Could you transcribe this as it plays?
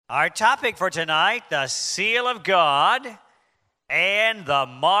Our topic for tonight, the seal of God and the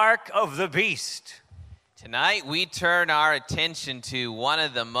mark of the beast. Tonight we turn our attention to one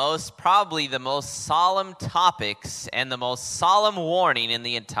of probably the most solemn topics and the most solemn warning in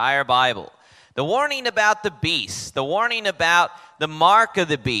the entire Bible. The warning about the beast, the warning about the mark of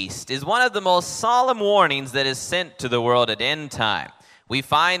the beast is one of the most solemn warnings that is sent to the world at end time. We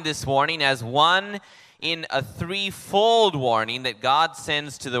find this warning as one in a threefold warning that God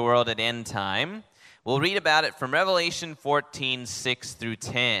sends to the world at end time. We'll read about it from Revelation 14, 6 through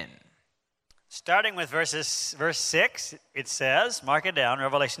 10. Starting with verse 6, it says, mark it down,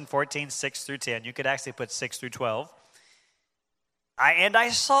 Revelation 14, 6 through 10. You could actually put 6 through 12. I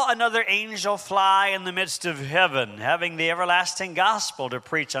saw another angel fly in the midst of heaven, having the everlasting gospel to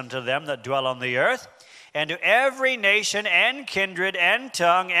preach unto them that dwell on the earth, and to every nation and kindred and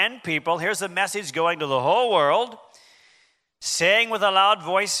tongue and people. Here's a message going to the whole world, saying with a loud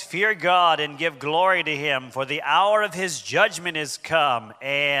voice, fear God and give glory to him, for the hour of his judgment is come.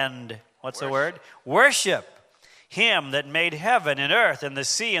 And, what's the word? Worship him that made heaven and earth and the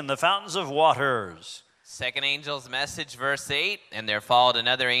sea and the fountains of waters. Second angel's message, verse 8, and there followed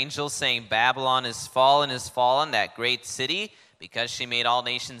another angel saying, Babylon is fallen, that great city, because she made all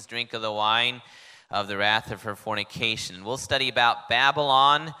nations drink of the wine of the wrath of her fornication. We'll study about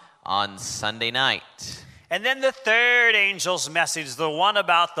Babylon on Sunday night. And then the third angel's message, the one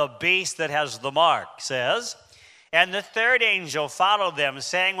about the beast that has the mark, says, and the third angel followed them,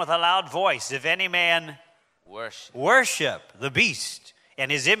 saying with a loud voice, if any man worship the beast and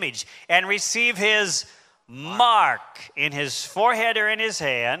his image, and receive his mark in his forehead or in his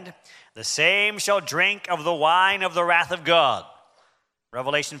hand, the same shall drink of the wine of the wrath of God.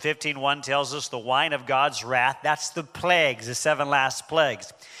 Revelation 15:1 tells us the wine of God's wrath, that's the plagues, the 7 last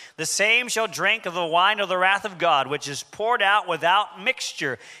plagues. The same shall drink of the wine of the wrath of God, which is poured out without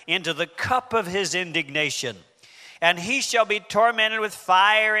mixture into the cup of his indignation. And he shall be tormented with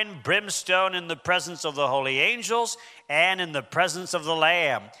fire and brimstone in the presence of the holy angels and in the presence of the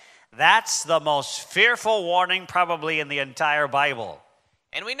Lamb. That's the most fearful warning probably in the entire Bible.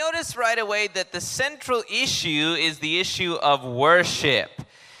 And we notice right away that the central issue is the issue of worship.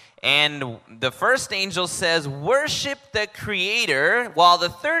 And the first angel says, worship the Creator, while the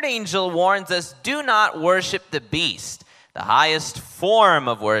third angel warns us, do not worship the beast. The highest form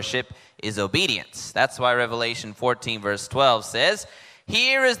of worship is obedience. That's why Revelation 14, verse 12 says,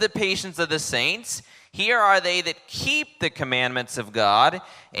 here is the patience of the saints. Here are they that keep the commandments of God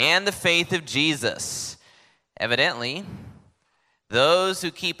and the faith of Jesus. Evidently, those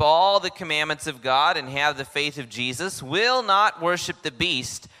who keep all the commandments of God and have the faith of Jesus will not worship the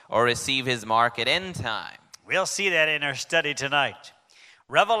beast or receive his mark at end time. We'll see that in our study tonight.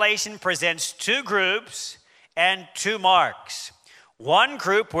 Revelation presents 2 groups and 2 marks. One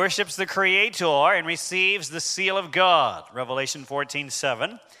group worships the Creator and receives the seal of God, Revelation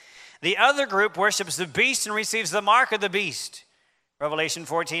 14:7. The other group worships the beast and receives the mark of the beast, Revelation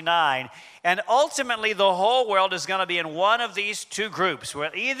 14:9. And ultimately, the whole world is going to be in one of these 2 groups.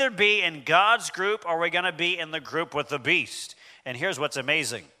 We'll either be in God's group or we're going to be in the group with the beast. And here's what's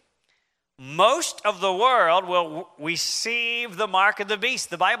amazing. Most of the world will receive the mark of the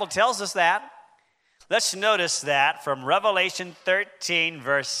beast. The Bible tells us that. Let's notice that from Revelation 13,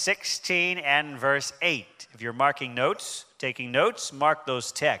 verse 16 and verse 8. If you're taking notes, mark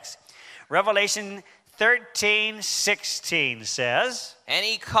those texts. Revelation 13:16 says, and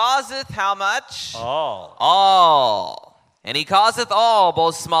he causeth how much? All. And he causeth all,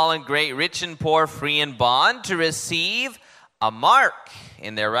 both small and great, rich and poor, free and bond, to receive a mark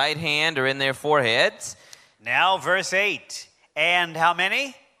in their right hand or in their foreheads. Now verse 8. And how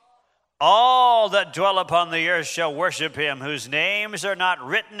many? All that dwell upon the earth shall worship him, whose names are not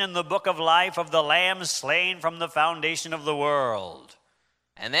written in the book of life of the Lamb slain from the foundation of the world.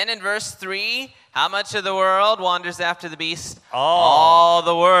 And then in verse 3, how much of the world wanders after the beast? All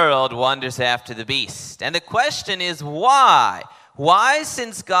the world wanders after the beast. And the question is why? Why,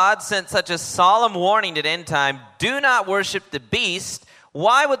 since God sent such a solemn warning at end time, do not worship the beast,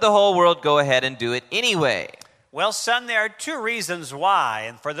 why would the whole world go ahead and do it anyway? Well, son, there are 2 reasons why.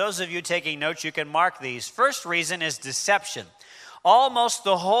 And for those of you taking notes, you can mark these. First reason is deception. Almost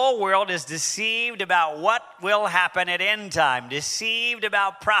the whole world is deceived about what will happen at end time, deceived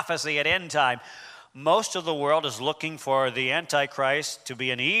about prophecy at end time. Most of the world is looking for the Antichrist to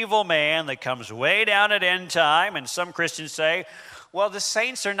be an evil man that comes way down at end time. And some Christians say, well, the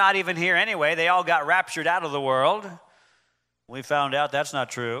saints are not even here anyway. They all got raptured out of the world. We found out that's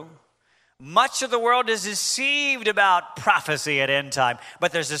not true. Much of the world is deceived about prophecy at end time.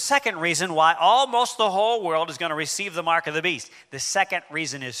 But there's a second reason why almost the whole world is going to receive the mark of the beast. The second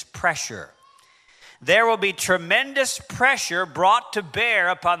reason is pressure. There will be tremendous pressure brought to bear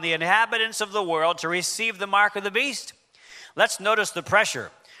upon the inhabitants of the world to receive the mark of the beast. Let's notice the pressure.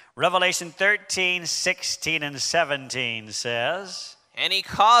 Revelation 13, 16, and 17 says, And he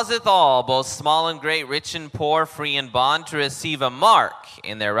causeth all, both small and great, rich and poor, free and bond, to receive a mark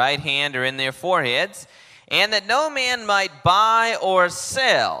in their right hand or in their foreheads, and that no man might buy or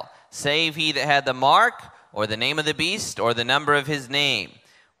sell, save he that had the mark, or the name of the beast, or the number of his name.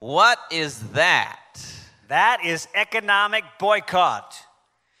 What is that? That is economic boycott.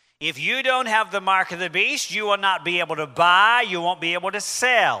 If you don't have the mark of the beast, you will not be able to buy, you won't be able to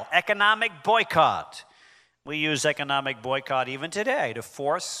sell. Economic boycott. We use economic boycott even today to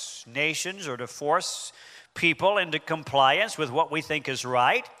force nations or to force people into compliance with what we think is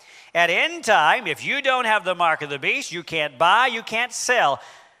right. At end time, if you don't have the mark of the beast, you can't buy, you can't sell.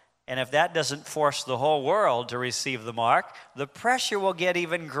 And if that doesn't force the whole world to receive the mark, the pressure will get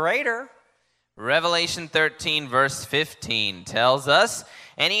even greater. Revelation 13, verse 15 tells us,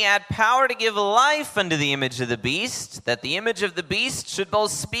 And he had power to give life unto the image of the beast, that the image of the beast should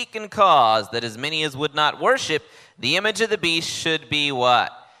both speak and cause, that as many as would not worship the image of the beast should be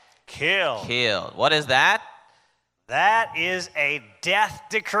what? Killed. Killed. What is that? That is a death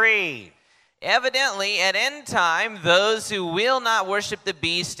decree. Evidently, at end time, those who will not worship the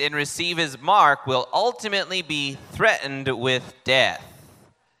beast and receive his mark will ultimately be threatened with death.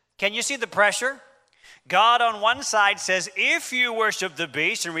 Can you see the pressure? God on one side says, if you worship the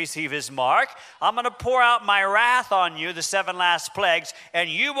beast and receive his mark, I'm going to pour out my wrath on you, the 7 last plagues, and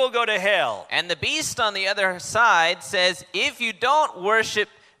you will go to hell. And the beast on the other side says, if you don't worship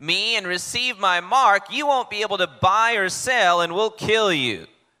me and receive my mark, you won't be able to buy or sell, and we'll kill you.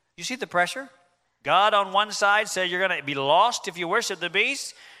 You see the pressure? God on one side says you're going to be lost if you worship the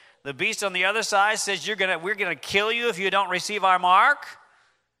beast. The beast on the other side says we're going to kill you if you don't receive our mark.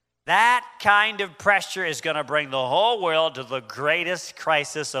 That kind of pressure is going to bring the whole world to the greatest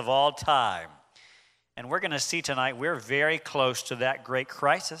crisis of all time. And we're going to see tonight we're very close to that great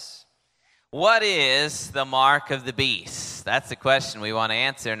crisis. What is the mark of the beast? That's the question we want to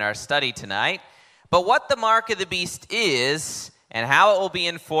answer in our study tonight. But what the mark of the beast is and how it will be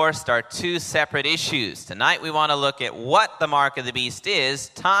enforced are two separate issues. Tonight we want to look at what the mark of the beast is.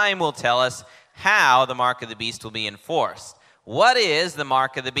 Time will tell us how the mark of the beast will be enforced. What is the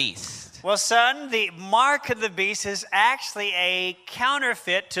mark of the beast? Well, son, the mark of the beast is actually a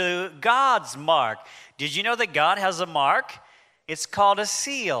counterfeit to God's mark. Did you know that God has a mark? It's called a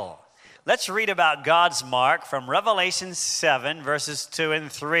seal. Let's read about God's mark from Revelation 7, verses 2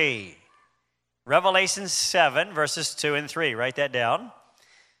 and 3. Revelation 7, verses 2 and 3. Write that down.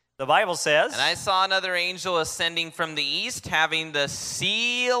 The Bible says, And I saw another angel ascending from the east, having the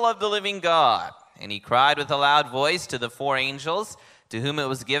seal of the living God. And he cried with a loud voice to the 4 angels, to whom it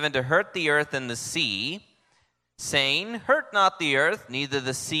was given to hurt the earth and the sea, saying, Hurt not the earth, neither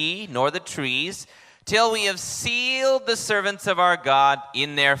the sea, nor the trees, till we have sealed the servants of our God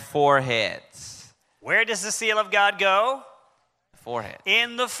in their foreheads. Where does the seal of God go? Forehead.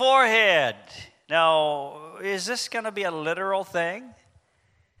 In the forehead. Now, is this going to be a literal thing?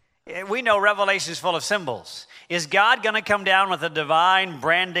 We know Revelation is full of symbols. Is God going to come down with a divine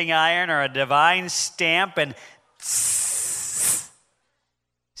branding iron or a divine stamp and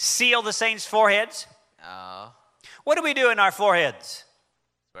seal the saints' foreheads? Oh. What do we do in our foreheads?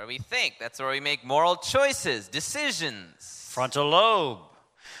 That's where we think. That's where we make moral choices, decisions. Frontal lobe.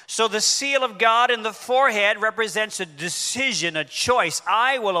 So the seal of God in the forehead represents a decision, a choice.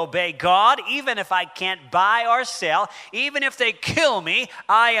 I will obey God even if I can't buy or sell. Even if they kill me,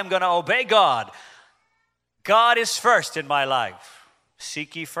 I am going to obey God. God is first in my life.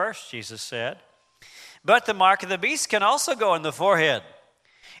 Seek ye first, Jesus said. But the mark of the beast can also go in the forehead.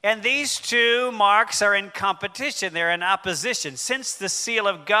 And these two marks are in competition. They're in opposition. Since the seal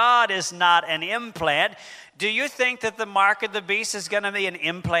of God is not an implant, do you think that the mark of the beast is going to be an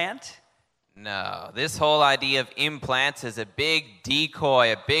implant? No. This whole idea of implants is a big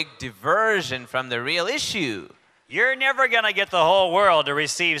decoy, a big diversion from the real issue. You're never going to get the whole world to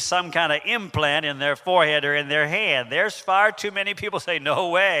receive some kind of implant in their forehead or in their hand. There's far too many people say, no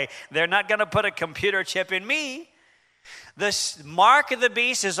way. They're not going to put a computer chip in me. The mark of the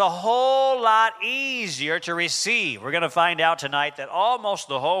beast is a whole lot easier to receive. We're going to find out tonight that almost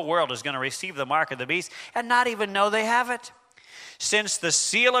the whole world is going to receive the mark of the beast and not even know they have it. Since the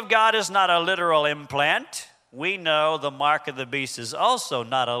seal of God is not a literal implant, we know the mark of the beast is also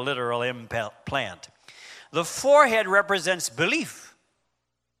not a literal implant. The forehead represents belief.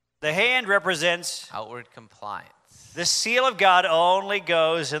 The hand represents outward compliance. the seal of God only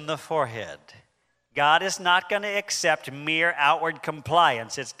goes in the forehead. God is not going to accept mere outward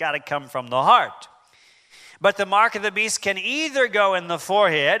compliance. It's got to come from the heart. But the mark of the beast can either go in the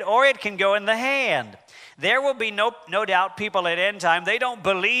forehead or it can go in the hand. There will be no doubt people at end time, they don't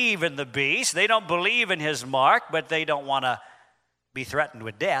believe in the beast. They don't believe in his mark, but they don't want to be threatened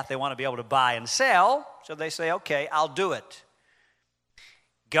with death. They want to be able to buy and sell. So they say, okay, I'll do it.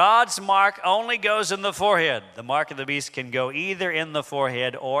 God's mark only goes in the forehead. The mark of the beast can go either in the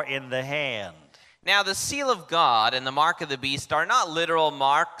forehead or in the hand. Now, the seal of God and the mark of the beast are not literal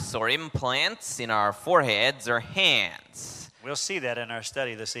marks or implants in our foreheads or hands. We'll see that in our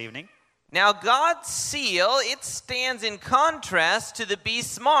study this evening. Now, God's seal, it stands in contrast to the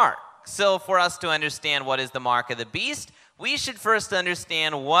beast's mark. So for us to understand what is the mark of the beast, we should first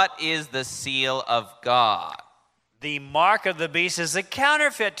understand what is the seal of God. The mark of the beast is a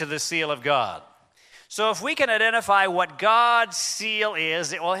counterfeit to the seal of God. So if we can identify what God's seal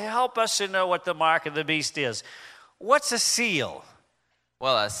is, it will help us to know what the mark of the beast is. What's a seal?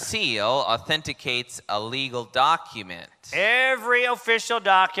 Well, a seal authenticates a legal document. Every official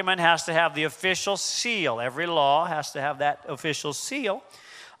document has to have the official seal. Every law has to have that official seal.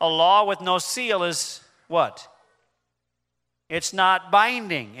 A law with no seal is what? It's not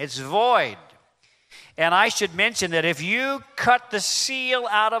binding. It's void. And I should mention that if you cut the seal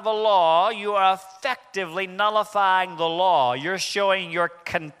out of a law, you are effectively nullifying the law. You're showing your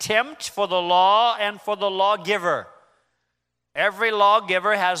contempt for the law and for the lawgiver. Every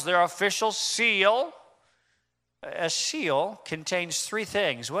lawgiver has their official seal. A seal contains three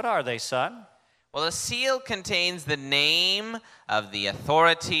things. What are they, son? Well, a seal contains the name of the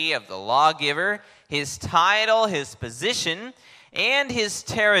authority of the lawgiver, his title, his position, and his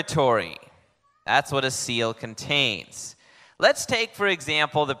territory. That's what a seal contains. Let's take, for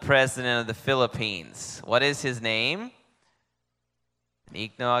example, the president of the Philippines. What is his name?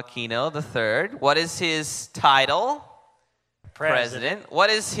 Benigno Aquino III. What is his title? President.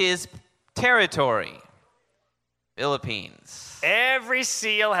 What is his territory? Philippines. Every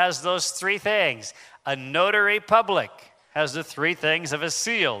seal has those three things. A notary public has the three things of a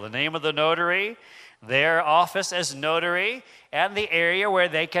seal. The name of the notary, their office as notary, and the area where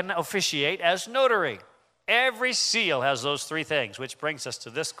they can officiate as notary. Every seal has those three things, which brings us to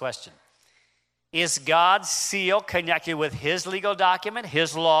this question. Is God's seal connected with his legal document,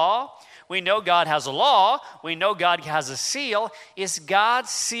 his law? We know God has a law. We know God has a seal. Is God's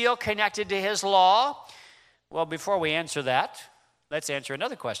seal connected to his law? Well, before we answer that, let's answer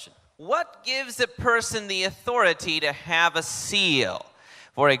another question. What gives a person the authority to have a seal?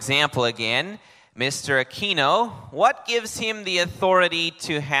 For example, again, Mr. Aquino, what gives him the authority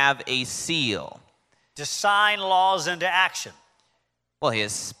to have a seal? To sign laws into action. Well,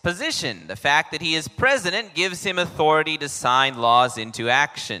 his position, the fact that he is president, gives him authority to sign laws into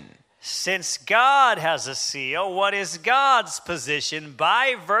action. Since God has a seal, what is God's position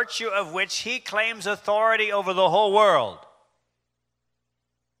by virtue of which he claims authority over the whole world?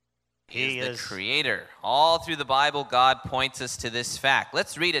 He is the creator. All through the Bible, God points us to this fact.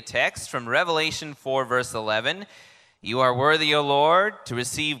 Let's read a text from Revelation 4, verse 11. You are worthy, O Lord, to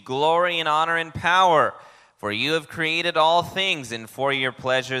receive glory and honor and power, for you have created all things, and for your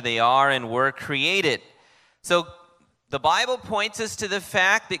pleasure they are and were created. So the Bible points us to the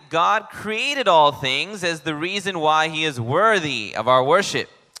fact that God created all things as the reason why he is worthy of our worship.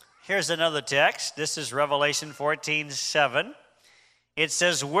 Here's another text. This is Revelation 14:7. It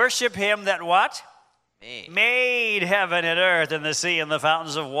says, worship him that what? Made heaven and earth and the sea and the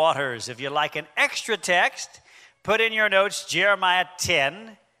fountains of waters. If you like an extra text, put in your notes Jeremiah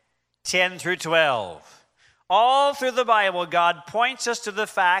 10 through 12. All through the Bible, God points us to the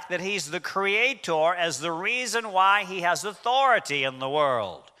fact that he's the creator as the reason why he has authority in the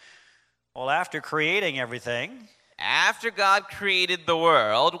world. Well, after creating everything, after God created the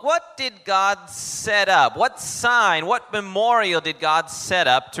world, what did God set up? What sign, what memorial did God set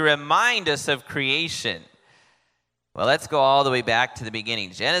up to remind us of creation? Well, let's go all the way back to the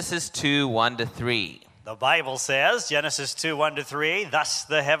beginning. Genesis 2, 1-3. The Bible says, Genesis 2, 1-3, thus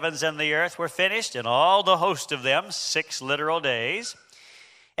the heavens and the earth were finished, and all the host of them, 6 literal days.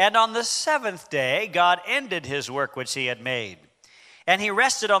 And on the seventh day, God ended his work which he had made. And he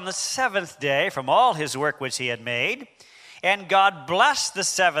rested on the seventh day from all his work which he had made. And God blessed the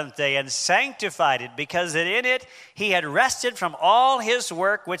seventh day and sanctified it, because that in it he had rested from all his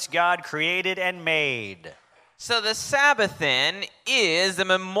work which God created and made. So the Sabbath then is a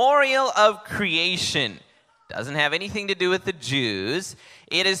memorial of creation. Doesn't have anything to do with the Jews.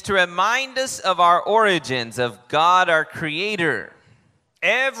 It is to remind us of our origins, of God our Creator.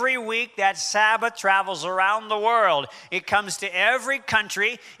 Every week that Sabbath travels around the world. It comes to every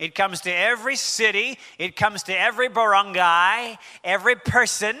country. It comes to every city. It comes to every barangay, every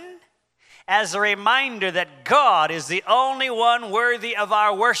person, as a reminder that God is the only one worthy of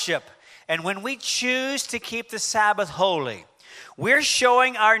our worship. And when we choose to keep the Sabbath holy, we're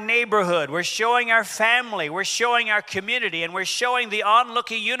showing our neighborhood, we're showing our family, we're showing our community, and we're showing the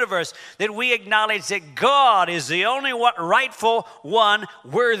onlooking universe that we acknowledge that God is the only one, rightful one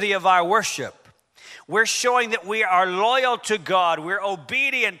worthy of our worship. We're showing that we are loyal to God, we're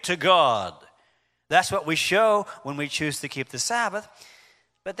obedient to God. That's what we show when we choose to keep the Sabbath.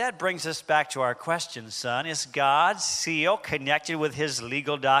 But that brings us back to our question, son. Is God's seal connected with his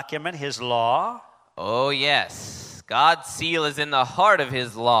legal document, his law? Oh, yes. God's seal is in the heart of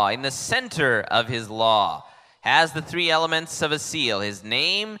his law, in the center of his law. Has the three elements of a seal: his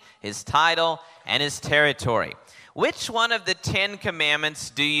name, his title, and his territory. Which one of the 10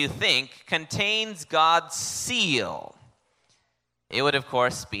 commandments do you think contains God's seal? It would, of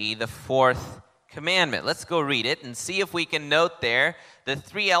course, be the 4th commandment. Let's go read it and see if we can note there the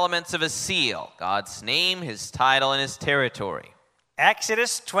 3 elements of a seal: God's name, his title, and his territory.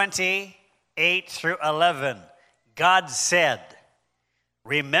 Exodus 20:8 through 11. God said,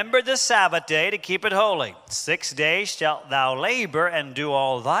 "Remember the Sabbath day to keep it holy. 6 days shalt thou labor and do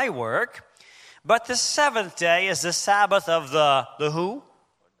all thy work. But the 7th day is the Sabbath of the who?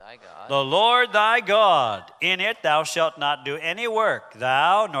 Thy God. The Lord thy God. In it thou shalt not do any work,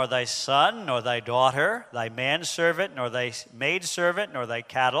 thou, nor thy son, nor thy daughter, thy manservant, nor thy maidservant, nor thy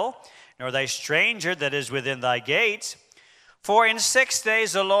cattle, nor thy stranger that is within thy gates. For in 6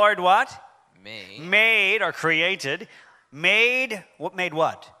 days the Lord" what? Made or created. Made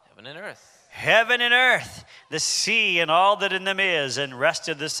what? Heaven and earth. Heaven and earth, the sea and all that in them is, and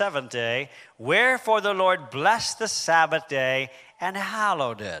rested the 7th day. Wherefore the Lord blessed the Sabbath day and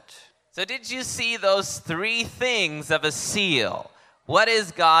hallowed it. So did you see those 3 things of a seal? What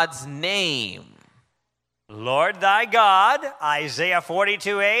is God's name? Lord thy God, Isaiah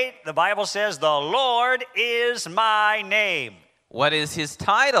 42:8, the Bible says, the Lord is my name. What is his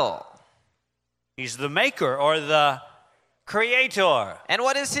title? He's the maker or the creator. And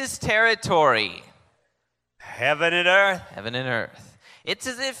what is his territory? Heaven and earth. Heaven and earth. It's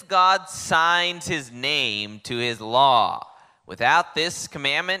as if God signs his name to his law. Without this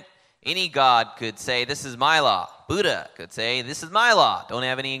commandment, any God could say, this is my law. Buddha could say, this is my law. Don't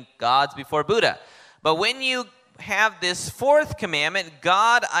have any gods before Buddha. But when you have this 4th commandment,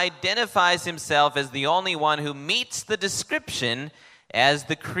 God identifies himself as the only one who meets the description as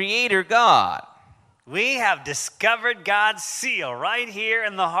the creator God. We have discovered God's seal right here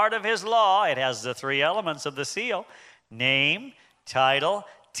in the heart of his law. It has the 3 elements of the seal: name, title,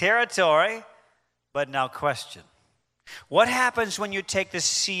 territory. But now question. What happens when you take the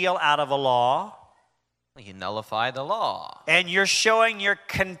seal out of a law? You nullify the law. And you're showing your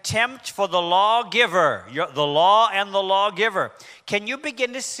contempt for the lawgiver, the law and the lawgiver. Can you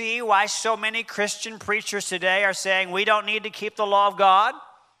begin to see why so many Christian preachers today are saying we don't need to keep the law of God?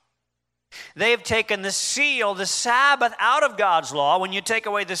 They've taken the seal, the Sabbath, out of God's law. When you take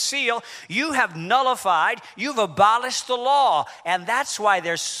away the seal, you have nullified, you've abolished the law. And that's why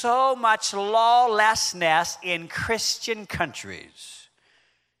there's so much lawlessness in Christian countries.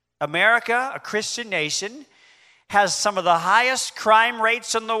 America, a Christian nation, has some of the highest crime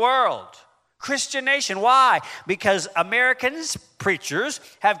rates in the world. Christian nation. Why? Because Americans, preachers,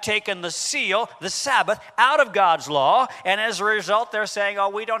 have taken the seal, the Sabbath, out of God's law, and as a result, they're saying, oh,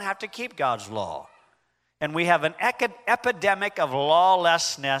 we don't have to keep God's law. And we have an epidemic of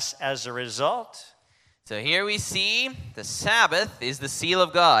lawlessness as a result. So here we see the Sabbath is the seal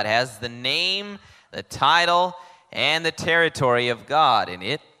of God, has the name, the title, and the territory of God in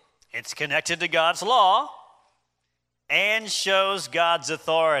it. It's connected to God's law and shows God's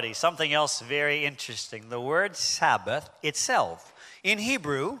authority. Something else very interesting. The word Sabbath itself in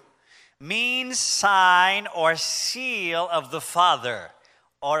Hebrew means sign or seal of the Father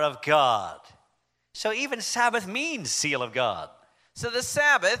or of God. So even Sabbath means seal of God. So the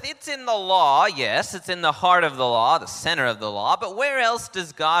Sabbath, it's in the law, yes, it's in the heart of the law, the center of the law, but where else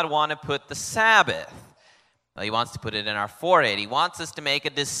does God want to put the Sabbath? Well, he wants to put it in our forehead. He wants us to make a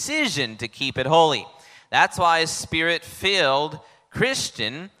decision to keep it holy. That's why a spirit-filled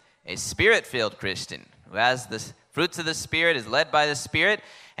Christian who has the fruits of the Spirit, is led by the Spirit,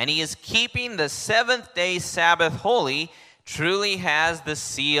 and he is keeping the 7th-day Sabbath holy, truly has the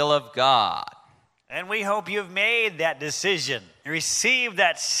seal of God. And we hope you've made that decision, received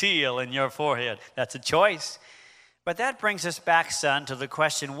that seal in your forehead. That's a choice. But that brings us back, son, to the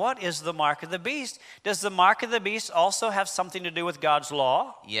question, what is the mark of the beast? Does the mark of the beast also have something to do with God's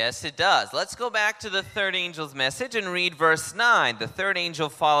law? Yes, it does. Let's go back to the third angel's message and read verse 9. The third angel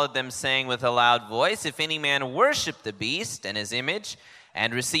followed them, saying with a loud voice, "If any man worship the beast and his image,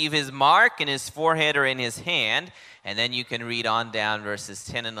 and receive his mark in his forehead or in his hand," and then you can read on down, verses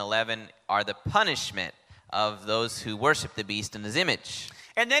 10 and 11 are the punishment of those who worship the beast and his image.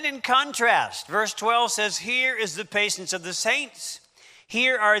 And then in contrast, verse 12 says, "Here is the patience of the saints.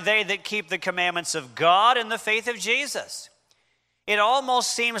 Here are they that keep the commandments of God and the faith of Jesus." It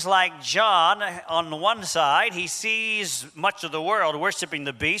almost seems like John, on the one side, he sees much of the world worshiping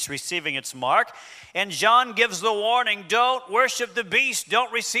the beast, receiving its mark. And John gives the warning, don't worship the beast,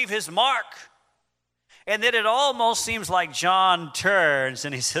 don't receive his mark. And then it almost seems like John turns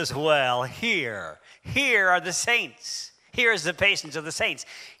and he says, well, here are the saints. Here is the patience of the saints.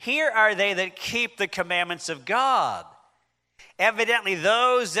 Here are they that keep the commandments of God. Evidently,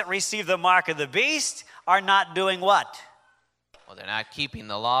 those that receive the mark of the beast are not doing what? Well, they're not keeping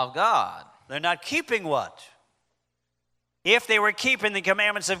the law of God. They're not keeping what? If they were keeping the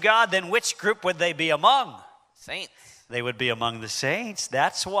commandments of God, then which group would they be among? Saints. They would be among the saints.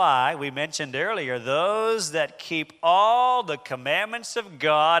 That's why we mentioned earlier, those that keep all the commandments of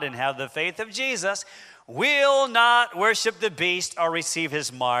God and have the faith of Jesus will not worship the beast or receive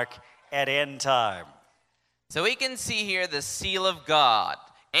his mark at end time. So we can see here the seal of God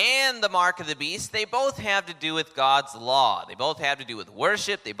and the mark of the beast. They both have to do with God's law. They both have to do with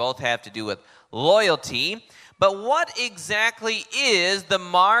worship. They both have to do with loyalty. But what exactly is the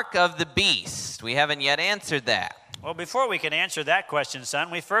mark of the beast? We haven't yet answered that. Well, before we can answer that question,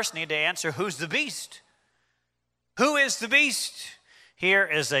 son, we first need to answer who's the beast. Who is the beast? Here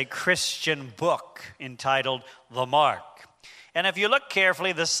is a Christian book entitled The Mark. And if you look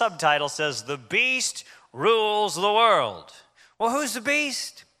carefully, the subtitle says, "The Beast Rules the World." Well, who's the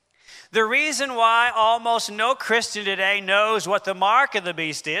beast? The reason why almost no Christian today knows what the mark of the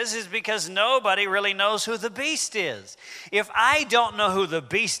beast is because nobody really knows who the beast is. If I don't know who the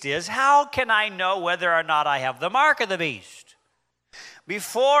beast is, how can I know whether or not I have the mark of the beast?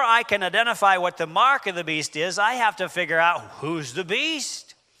 Before I can identify what the mark of the beast is, I have to figure out who's the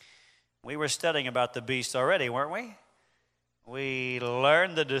beast. We were studying about the beast already, weren't we? We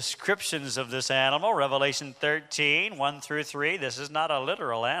learned the descriptions of this animal, Revelation 13, 1 through 3. This is not a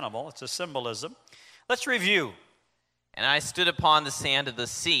literal animal, it's a symbolism. Let's review. "And I stood upon the sand of the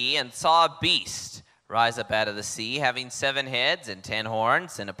sea and saw a beast rise up out of the sea, having 7 heads and 10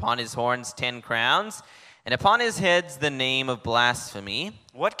 horns, and upon his horns 10 crowns, and upon his heads the name of blasphemy."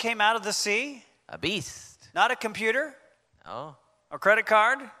 What came out of the sea? A beast. Not a computer? Oh. A credit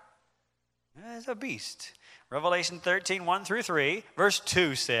card? It's a beast. Revelation 13, 1 through 3, verse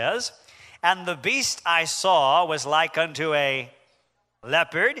 2 says, "And the beast I saw was like unto a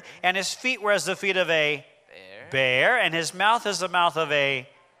leopard, and his feet were as the feet of a bear, and his mouth as the mouth of a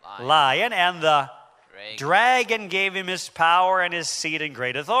lion, and the dragon gave him his power and his seat and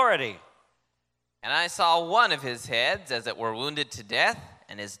great authority. And I saw one of his heads as it were wounded to death,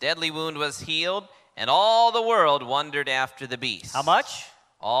 and his deadly wound was healed, and all the world wondered after the beast." How much?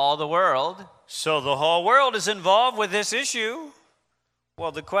 All the world. So the whole world is involved with this issue.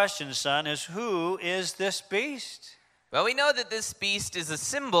 Well, the question, son, is who is this beast? Well, we know that this beast is a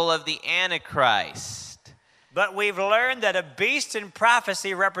symbol of the Antichrist. But we've learned that a beast in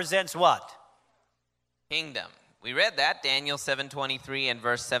prophecy represents what? Kingdom. We read that, Daniel 7:23 and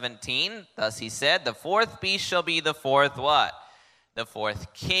verse 17. Thus he said, "The fourth beast shall be the fourth" what? "The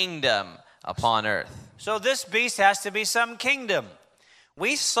fourth kingdom upon earth." So this beast has to be some kingdom.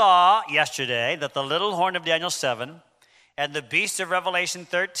 We saw yesterday that the little horn of Daniel 7 and the beast of Revelation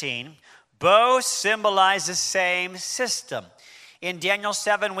 13 both symbolize the same system. In Daniel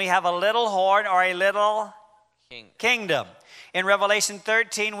 7, we have a little horn or a little kingdom. In Revelation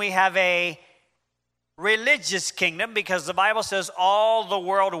 13, we have a religious kingdom because the Bible says all the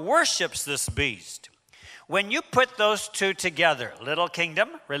world worships this beast. When you put those two together, little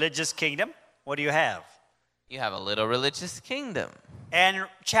kingdom, religious kingdom, what do you have? You have a little religious kingdom. And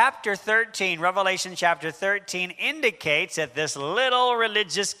chapter 13, Revelation chapter 13, indicates that this little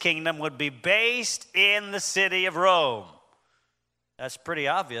religious kingdom would be based in the city of Rome. That's pretty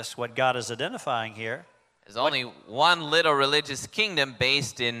obvious what God is identifying here. There's only one little religious kingdom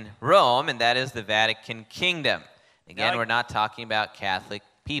based in Rome, and that is the Vatican Kingdom. Again, we're not talking about Catholic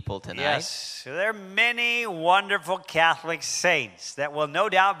people tonight. Yes, there are many wonderful Catholic saints that will no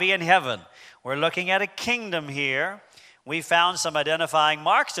doubt be in heaven. We're looking at a kingdom here. We found some identifying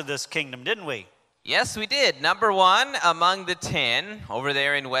marks of this kingdom, didn't we? Yes, we did. Number 1 among the 10 over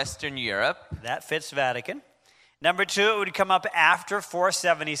there in Western Europe. That fits Vatican. Number 2, it would come up after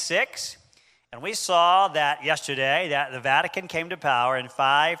 476. And we saw that yesterday, that the Vatican came to power in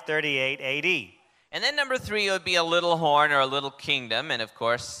 538 AD. And then number 3 would be a little horn or a little kingdom. And of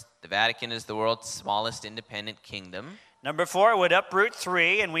course, the Vatican is the world's smallest independent kingdom. Number 4 would uproot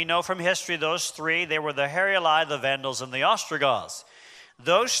 3, and we know from history those 3, they were the Heruli, the Vandals, and the Ostrogoths.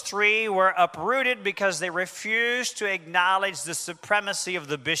 Those 3 were uprooted because they refused to acknowledge the supremacy of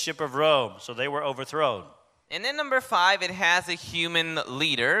the Bishop of Rome, so they were overthrown. And then number 5, it has a human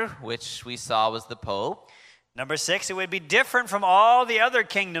leader, which we saw was the Pope. Number 6, it would be different from all the other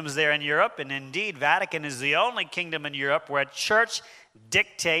kingdoms there in Europe, and indeed, Vatican is the only kingdom in Europe where a church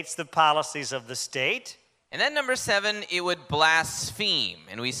dictates the policies of the state. And then number 7, it would blaspheme.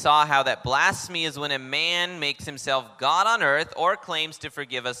 And we saw how that blasphemy is when a man makes himself God on earth or claims to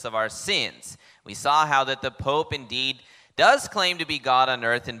forgive us of our sins. We saw how that the Pope indeed does claim to be God on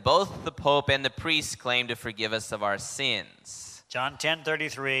earth, and both the Pope and the priest claim to forgive us of our sins. John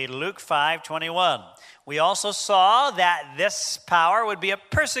 10:33, Luke 5:21. We also saw that this power would be a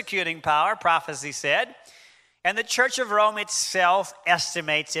persecuting power, prophecy said. And the Church of Rome itself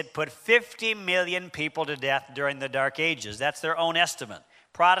estimates it put 50 million people to death during the Dark Ages. That's their own estimate.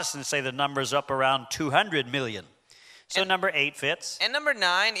 Protestants say the number's up around 200 million. So number 8 fits. And number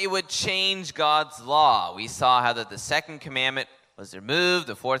 9, it would change God's law. We saw how that the second commandment was removed,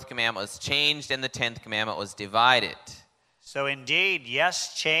 the fourth commandment was changed, and the 10th commandment was divided. So indeed,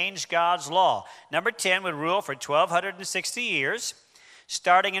 yes, change God's law. Number 10 would rule for 1,260 years,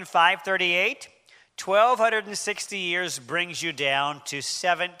 starting in 538. 1,260 years brings you down to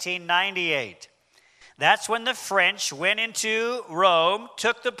 1798. That's when the French went into Rome,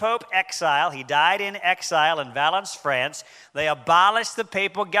 took the Pope exile. He died in exile in Valence, France. They abolished the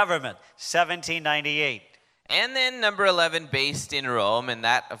papal government, 1798. And then number 11, based in Rome, and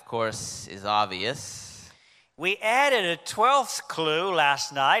that, of course, is obvious. We added a 12th clue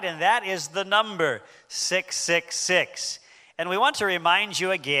last night, and that is the number 666. And we want to remind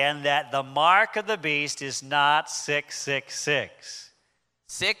you again that the mark of the beast is not 666.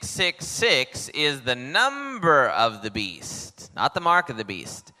 666 is the number of the beast, not the mark of the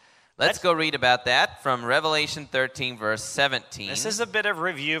beast. Let's go read about that from Revelation 13, verse 17. This is a bit of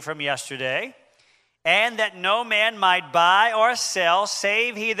review from yesterday. And that no man might buy or sell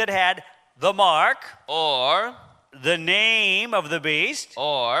save he that had the mark, or the name of the beast,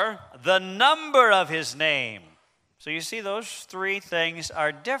 or the number of his name. So you see, those 3 things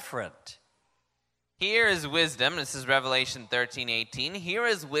are different. Here is wisdom. This is Revelation 13:18. Here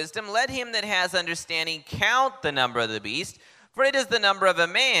is wisdom. Let him that has understanding count the number of the beast, for it is the number of a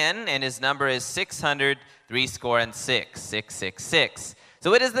man, and his number is 666. 666.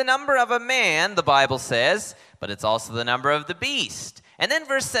 So it is the number of a man, the Bible says, but it's also the number of the beast. And then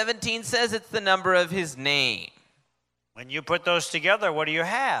verse 17 says it's the number of his name. When you put those together, what do you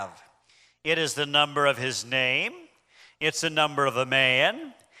have? It is the number of his name. It's the number of a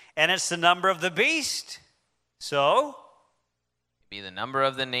man, and it's the number of the beast. So, it'd be the number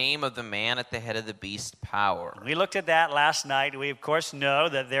of the name of the man at the head of the beast power. We looked at that last night. We, of course, know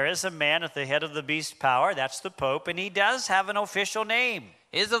that there is a man at the head of the beast power. That's the Pope, and he does have an official name.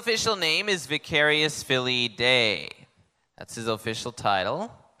 His official name is Vicarius Filii Dei. That's his official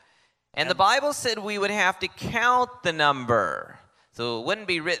title. And the Bible said we would have to count the number. So it wouldn't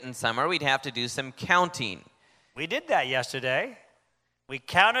be written somewhere. We'd have to do some counting. We did that yesterday. We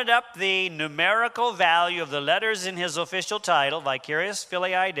counted up the numerical value of the letters in his official title, Vicarius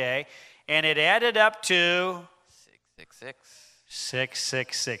Filii Dei, and it added up to 666.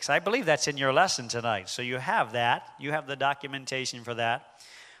 666. I believe that's in your lesson tonight. So you have that. You have the documentation for that.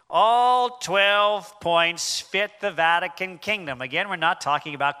 All 12 points fit the Vatican Kingdom. Again, we're not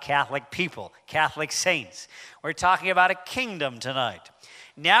talking about Catholic people, Catholic saints. We're talking about a kingdom tonight.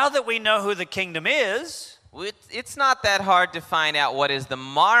 Now that we know who the kingdom is, it's not that hard to find out what is the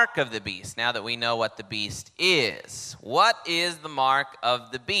mark of the beast, now that we know what the beast is. What is the mark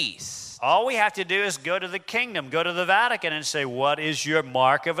of the beast? All we have to do is go to the kingdom, go to the Vatican and say, what is your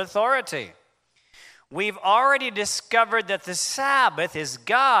mark of authority? We've already discovered that the Sabbath is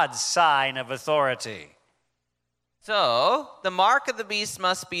God's sign of authority. So, the mark of the beast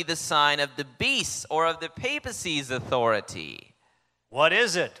must be the sign of the beast or of the papacy's authority. What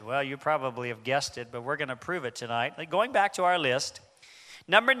is it? Well, you probably have guessed it, but we're going to prove it tonight. Going back to our list,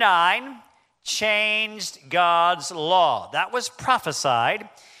 number 9, changed God's law. That was prophesied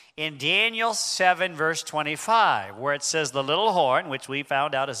in Daniel 7, verse 25, where it says the little horn, which we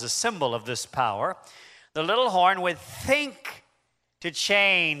found out is a symbol of this power, the little horn would think to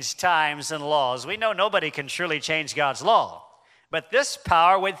change times and laws. We know nobody can surely change God's law, but this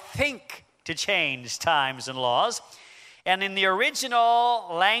power would think to change times and laws. And in the original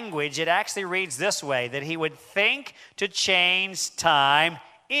language, it actually reads this way, that he would think to change time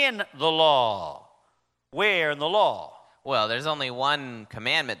in the law. Where in the law? Well, there's only one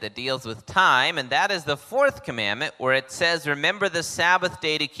commandment that deals with time, and that is the fourth commandment, where it says, remember the Sabbath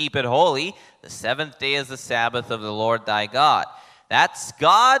day to keep it holy. The seventh day is the Sabbath of the Lord thy God. That's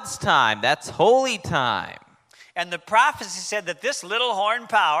God's time. That's holy time. And the prophecy said that this little horn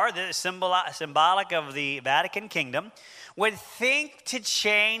power, that is symbolic of the Vatican Kingdom, would think to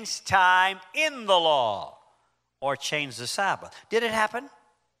change time in the law or change the Sabbath. Did it happen?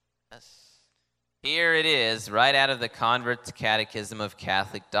 Yes. Here it is, right out of the Convert's Catechism of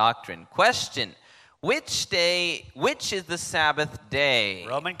Catholic Doctrine. Question, which is the Sabbath day?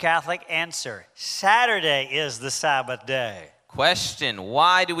 Roman Catholic answer, Saturday is the Sabbath day. Question,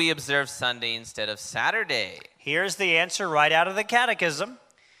 why do we observe Sunday instead of Saturday? Here's the answer right out of the Catechism.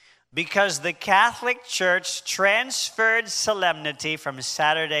 Because the Catholic Church transferred solemnity from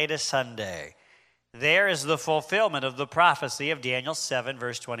Saturday to Sunday. There is the fulfillment of the prophecy of Daniel 7,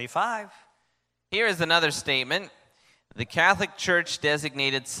 verse 25. Here is another statement. The Catholic Church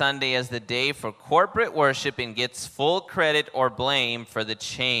designated Sunday as the day for corporate worship and gets full credit or blame for the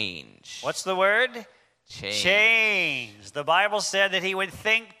change. What's the word? Change. The Bible said that he would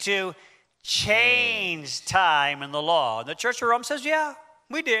think to change time in the law. And the Church of Rome says, yeah,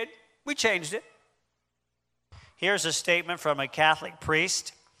 we did. We changed it. Here's a statement from a Catholic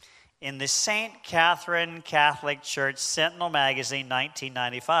priest in the St. Catherine Catholic Church Sentinel magazine,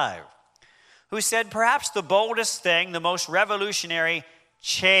 1995, who said perhaps the boldest thing, the most revolutionary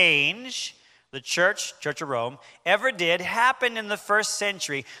change the Church of Rome, ever did happened in the first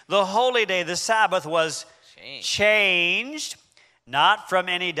century. The holy day, the Sabbath, was changed, not from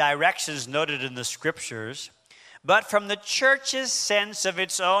any directions noted in the Scriptures, but from the Church's sense of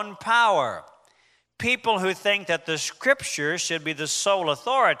its own power. People who think that the Scriptures should be the sole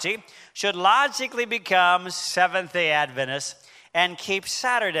authority should logically become Seventh-day Adventists and keep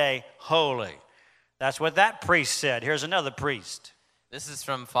Saturday holy. That's what that priest said. Here's another priest. This is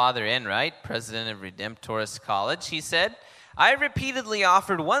from Father Enright, president of Redemptorist College. He said, I repeatedly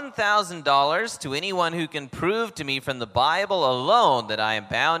offered $1,000 to anyone who can prove to me from the Bible alone that I am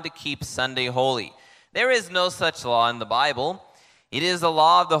bound to keep Sunday holy. There is no such law in the Bible. It is the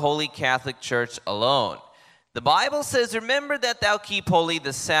law of the Holy Catholic Church alone. The Bible says, remember that thou keep holy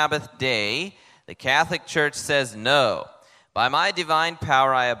the Sabbath day. The Catholic Church says no. By my divine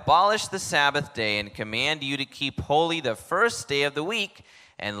power I abolish the Sabbath day and command you to keep holy the first day of the week.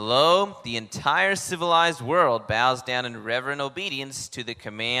 And lo, the entire civilized world bows down in reverent obedience to the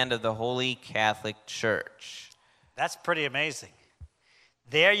command of the Holy Catholic Church. That's pretty amazing.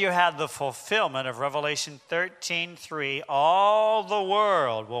 There you have the fulfillment of Revelation 13:3. All the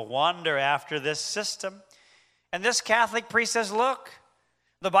world will wander after this system. And this Catholic priest says, look,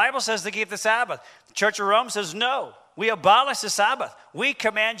 the Bible says to keep the Sabbath. The Church of Rome says, no, we abolish the Sabbath. We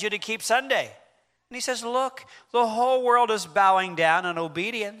command you to keep Sunday. And he says, look, the whole world is bowing down in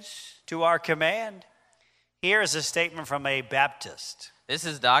obedience to our command. Here is a statement from a Baptist. This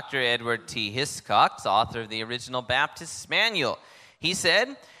is Dr. Edward T. Hiscox, author of the original Baptist Manual. He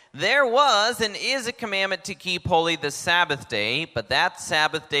said, there was and is a commandment to keep holy the Sabbath day, but that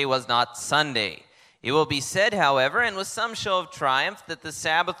Sabbath day was not Sunday. It will be said, however, and with some show of triumph, that the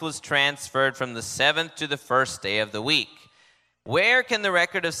Sabbath was transferred from the seventh to the first day of the week. Where can the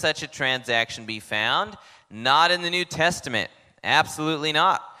record of such a transaction be found? Not in the New Testament. Absolutely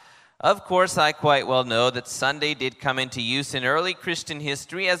not. Of course, I quite well know that Sunday did come into use in early Christian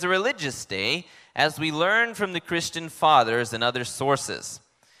history as a religious day, as we learn from the Christian fathers and other sources.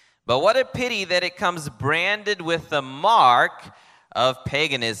 But what a pity that it comes branded with the mark of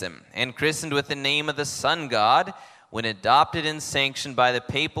paganism and christened with the name of the sun god when adopted and sanctioned by the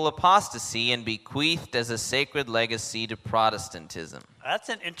papal apostasy and bequeathed as a sacred legacy to Protestantism. That's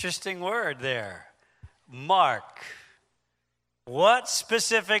an interesting word there. Mark. What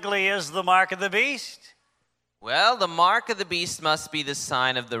specifically is the mark of the beast? Well, the mark of the beast must be the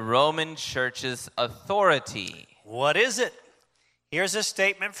sign of the Roman Church's authority. What is it? Here's a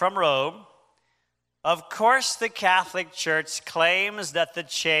statement from Rome. Of course, the Catholic Church claims that the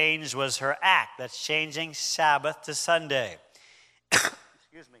change was her act. That's changing Sabbath to Sunday.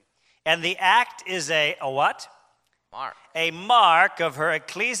 Excuse me. And the act is a what? Mark. A mark of her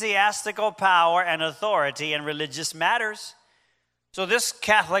ecclesiastical power and authority in religious matters. So this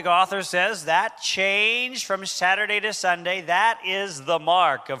Catholic author says that change from Saturday to Sunday, that is the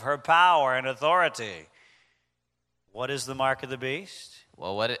mark of her power and authority. What is the mark of the beast?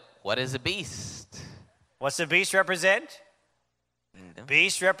 Well, what is a beast? What's the beast represent? Kingdom.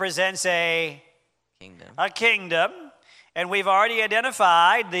 Beast represents a Kingdom. kingdom. And we've already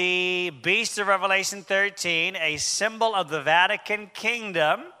identified the beast of Revelation 13, a symbol of the Vatican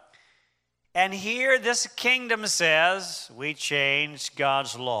kingdom. And here this kingdom says, we change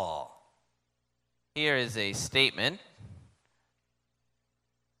God's law. Here is a statement.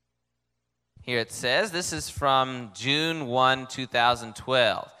 Here it says, this is from June 1,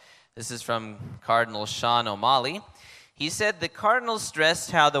 2012. This is from Cardinal Sean O'Malley. He said, the Cardinal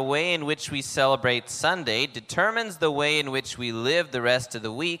stressed how the way in which we celebrate Sunday determines the way in which we live the rest of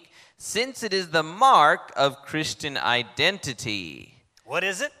the week, since it is the mark of Christian identity. What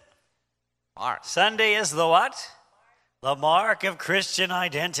is it? Mark. Sunday is the what? The mark of Christian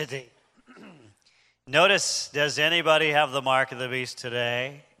identity. Notice, does anybody have the mark of the beast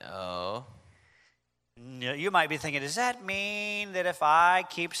today? No. You might be thinking, does that mean that if I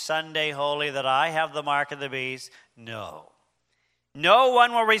keep Sunday holy that I have the mark of the beast? No. No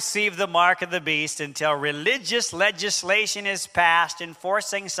one will receive the mark of the beast until religious legislation is passed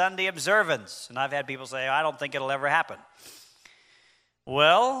enforcing Sunday observance. And I've had people say, I don't think it'll ever happen.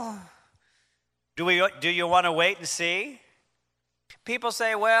 Well, do you want to wait and see? People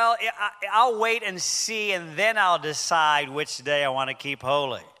say, well, I'll wait and see and then I'll decide which day I want to keep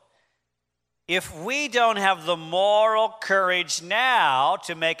holy. If we don't have the moral courage now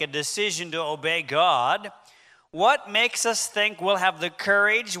to make a decision to obey God, what makes us think we'll have the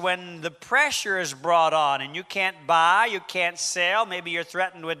courage when the pressure is brought on and you can't buy, you can't sell, maybe you're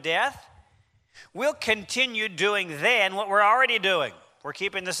threatened with death? We'll continue doing then what we're already doing. We're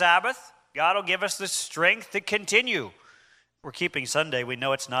keeping the Sabbath. God will give us the strength to continue. We're keeping Sunday. We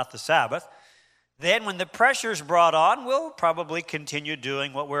know it's not the Sabbath. Then when the pressure is brought on, we'll probably continue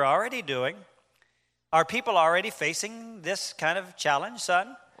doing what we're already doing. Are people already facing this kind of challenge,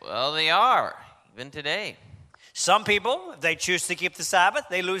 son? Well, they are, even today. Some people, if they choose to keep the Sabbath,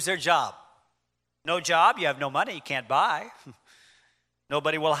 they lose their job. No job, you have no money, you can't buy.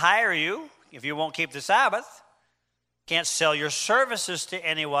 Nobody will hire you if you won't keep the Sabbath. Can't sell your services to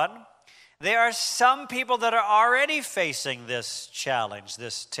anyone. There are some people that are already facing this challenge,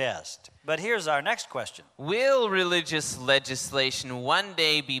 this test. But here's our next question. Will religious legislation one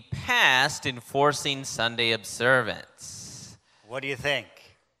day be passed enforcing Sunday observance? What do you think?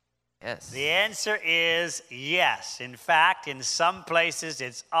 Yes. The answer is yes. In fact, in some places,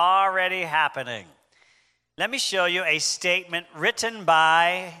 it's already happening. Let me show you a statement written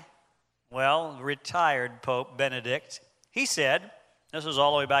by, retired Pope Benedict. He said, this was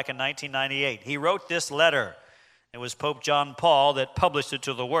all the way back in 1998. He wrote this letter. It was Pope John Paul that published it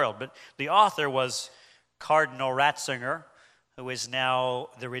to the world. But the author was Cardinal Ratzinger, who is now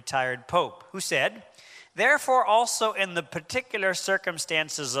the retired Pope, who said, therefore also in the particular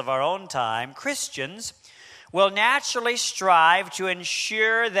circumstances of our own time, Christians will naturally strive to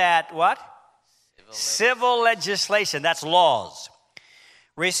ensure that what? Civil legislation, that's laws,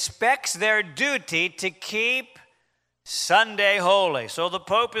 respects their duty to keep Sunday holy. So the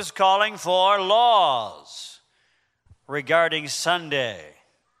Pope is calling for laws regarding Sunday.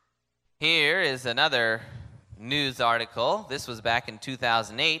 Here is another news article. This was back in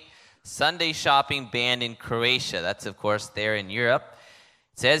 2008. Sunday shopping banned in Croatia. That's, of course, there in Europe.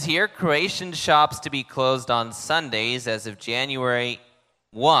 It says here, Croatian shops to be closed on Sundays as of January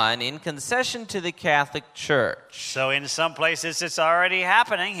 1 in concession to the Catholic Church. So in some places it's already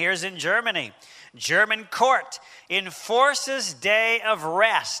happening. Here's in Germany. German court enforces day of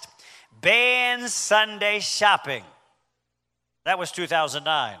rest, bans Sunday shopping. That was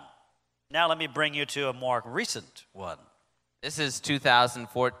 2009. Now let me bring you to a more recent one. This is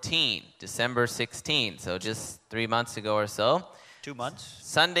 2014, December 16, so just 3 months ago or so. 2 months.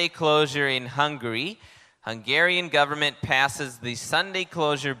 Sunday closure in Hungary. Hungarian government passes the Sunday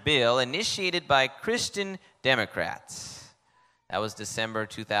closure bill initiated by Christian Democrats. That was December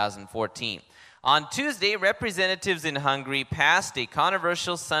 2014. On Tuesday, representatives in Hungary passed a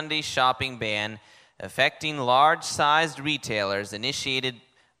controversial Sunday shopping ban affecting large-sized retailers initiated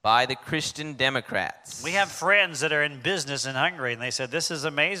by the Christian Democrats. We have friends that are in business in Hungary, and they said, this is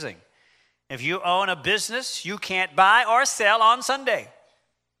amazing. If you own a business, you can't buy or sell on Sunday.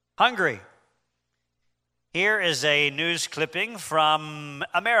 Hungary. Here is a news clipping from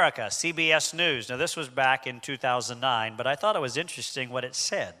America, CBS News. Now, this was back in 2009, but I thought it was interesting what it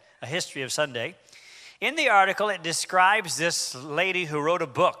said, A History of Sunday. In the article, it describes this lady who wrote a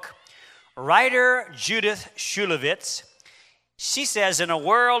book, writer Judith Shulevitz. She says, in a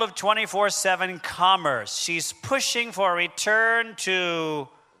world of 24/7 commerce, she's pushing for a return to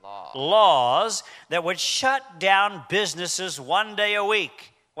laws that would shut down businesses one day a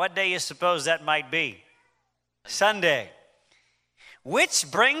week. What day you suppose that might be? Sunday. Which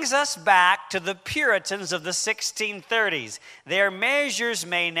brings us back to the Puritans of the 1630s. Their measures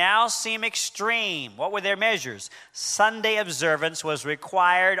may now seem extreme. What were their measures? Sunday observance was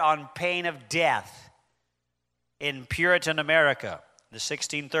required on pain of death in Puritan America, the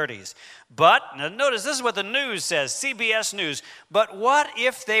 1630s. But, now notice this is what the news says, CBS News. But what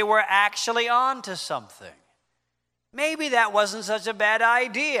if they were actually on to something? Maybe that wasn't such a bad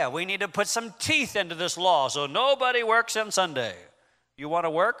idea. We need to put some teeth into this law so nobody works on Sunday. You want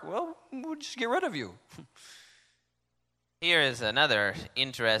to work? Well, we'll just get rid of you. Here is another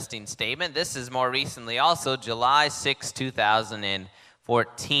interesting statement. This is more recently also July 6,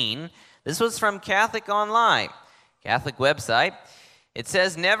 2014. This was from Catholic Online, Catholic website. It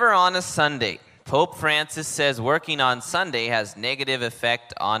says, never on a Sunday. Pope Francis says working on Sunday has negative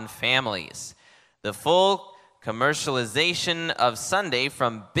effect on families. The full commercialization of Sunday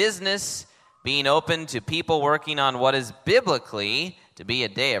from business being open to people working on what is biblically to be a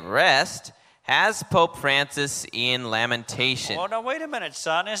day of rest has Pope Francis in lamentation. Oh, no, wait a minute,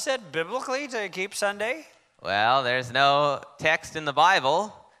 son. Is it biblically to keep Sunday? Well, there's no text in the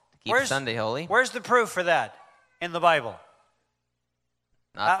Bible to keep Sunday holy. Where's the proof for that in the Bible?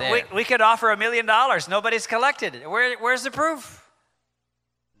 Not there. We could offer $1 million. Nobody's collected it. Where's the proof?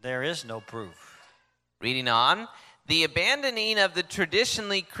 There is no proof. Reading on. The abandoning of the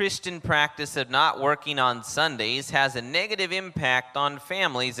traditionally Christian practice of not working on Sundays has a negative impact on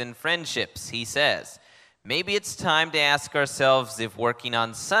families and friendships, he says. Maybe it's time to ask ourselves if working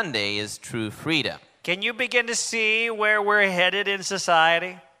on Sunday is true freedom. Can you begin to see where we're headed in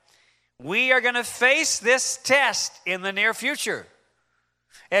society? We are going to face this test in the near future.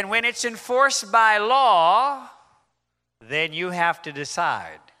 And when it's enforced by law, then you have to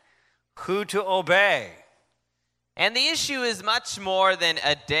decide who to obey. And the issue is much more than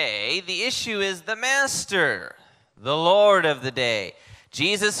a day. The issue is the Master, the Lord of the day.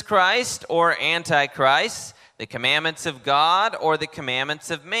 Jesus Christ or Antichrist, the commandments of God or the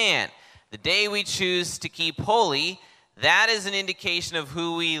commandments of man. The day we choose to keep holy, that is an indication of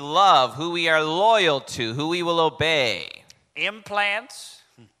who we love, who we are loyal to, who we will obey. Implants.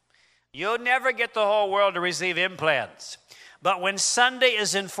 You'll never get the whole world to receive implants. But when Sunday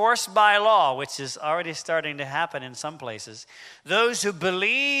is enforced by law, which is already starting to happen in some places, those who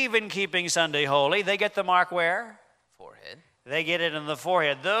believe in keeping Sunday holy, they get the mark where? Forehead. They get it in the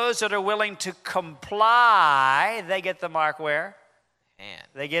forehead. Those that are willing to comply, they get the mark where? Hand.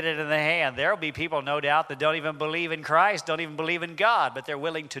 They get it in the hand. There will be people, no doubt, that don't even believe in Christ, don't even believe in God, but they're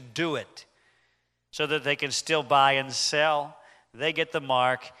willing to do it so that they can still buy and sell. They get the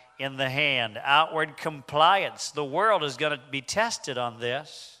mark in the hand. Outward compliance. The world is going to be tested on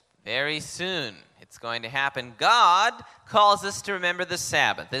this. Very soon it's going to happen. God calls us to remember the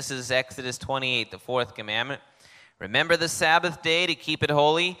Sabbath. This is Exodus 28, the fourth commandment. Remember the Sabbath day to keep it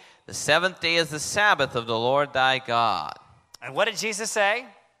holy. The seventh day is the Sabbath of the Lord thy God. And what did Jesus say?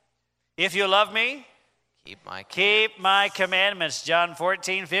 If you love me, keep my commandments. John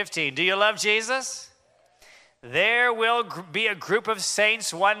 14:15. Do you love Jesus? There will be a group of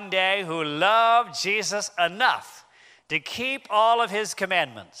saints one day who love Jesus enough to keep all of his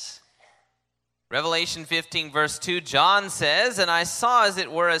commandments. Revelation 15, verse 2, John says, and I saw as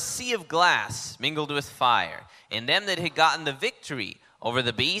it were a sea of glass mingled with fire, and them that had gotten the victory over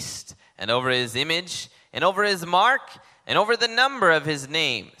the beast, and over his image, and over his mark, and over the number of his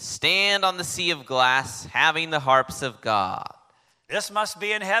name, stand on the sea of glass, having the harps of God. This must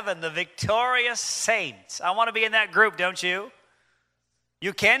be in heaven, the victorious saints. I want to be in that group, don't you?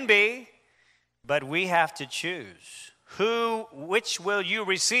 You can be, but we have to choose. Which will you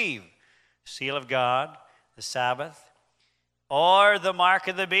receive? Seal of God, the Sabbath, or the mark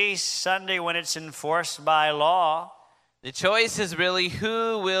of the beast, Sunday when it's enforced by law? The choice is really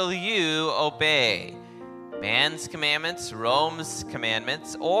who will you obey? Man's commandments, Rome's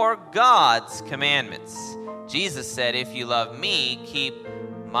commandments, or God's commandments? Jesus said, if you love me, keep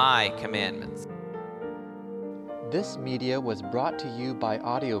my commandments. This media was brought to you by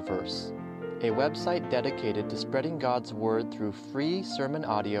Audioverse, a website dedicated to spreading God's Word through free sermon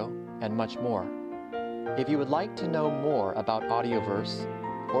audio and much more. If you would like to know more about Audioverse,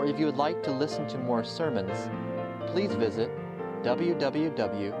 or if you would like to listen to more sermons, please visit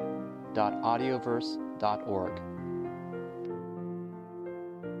www.audioverse.org.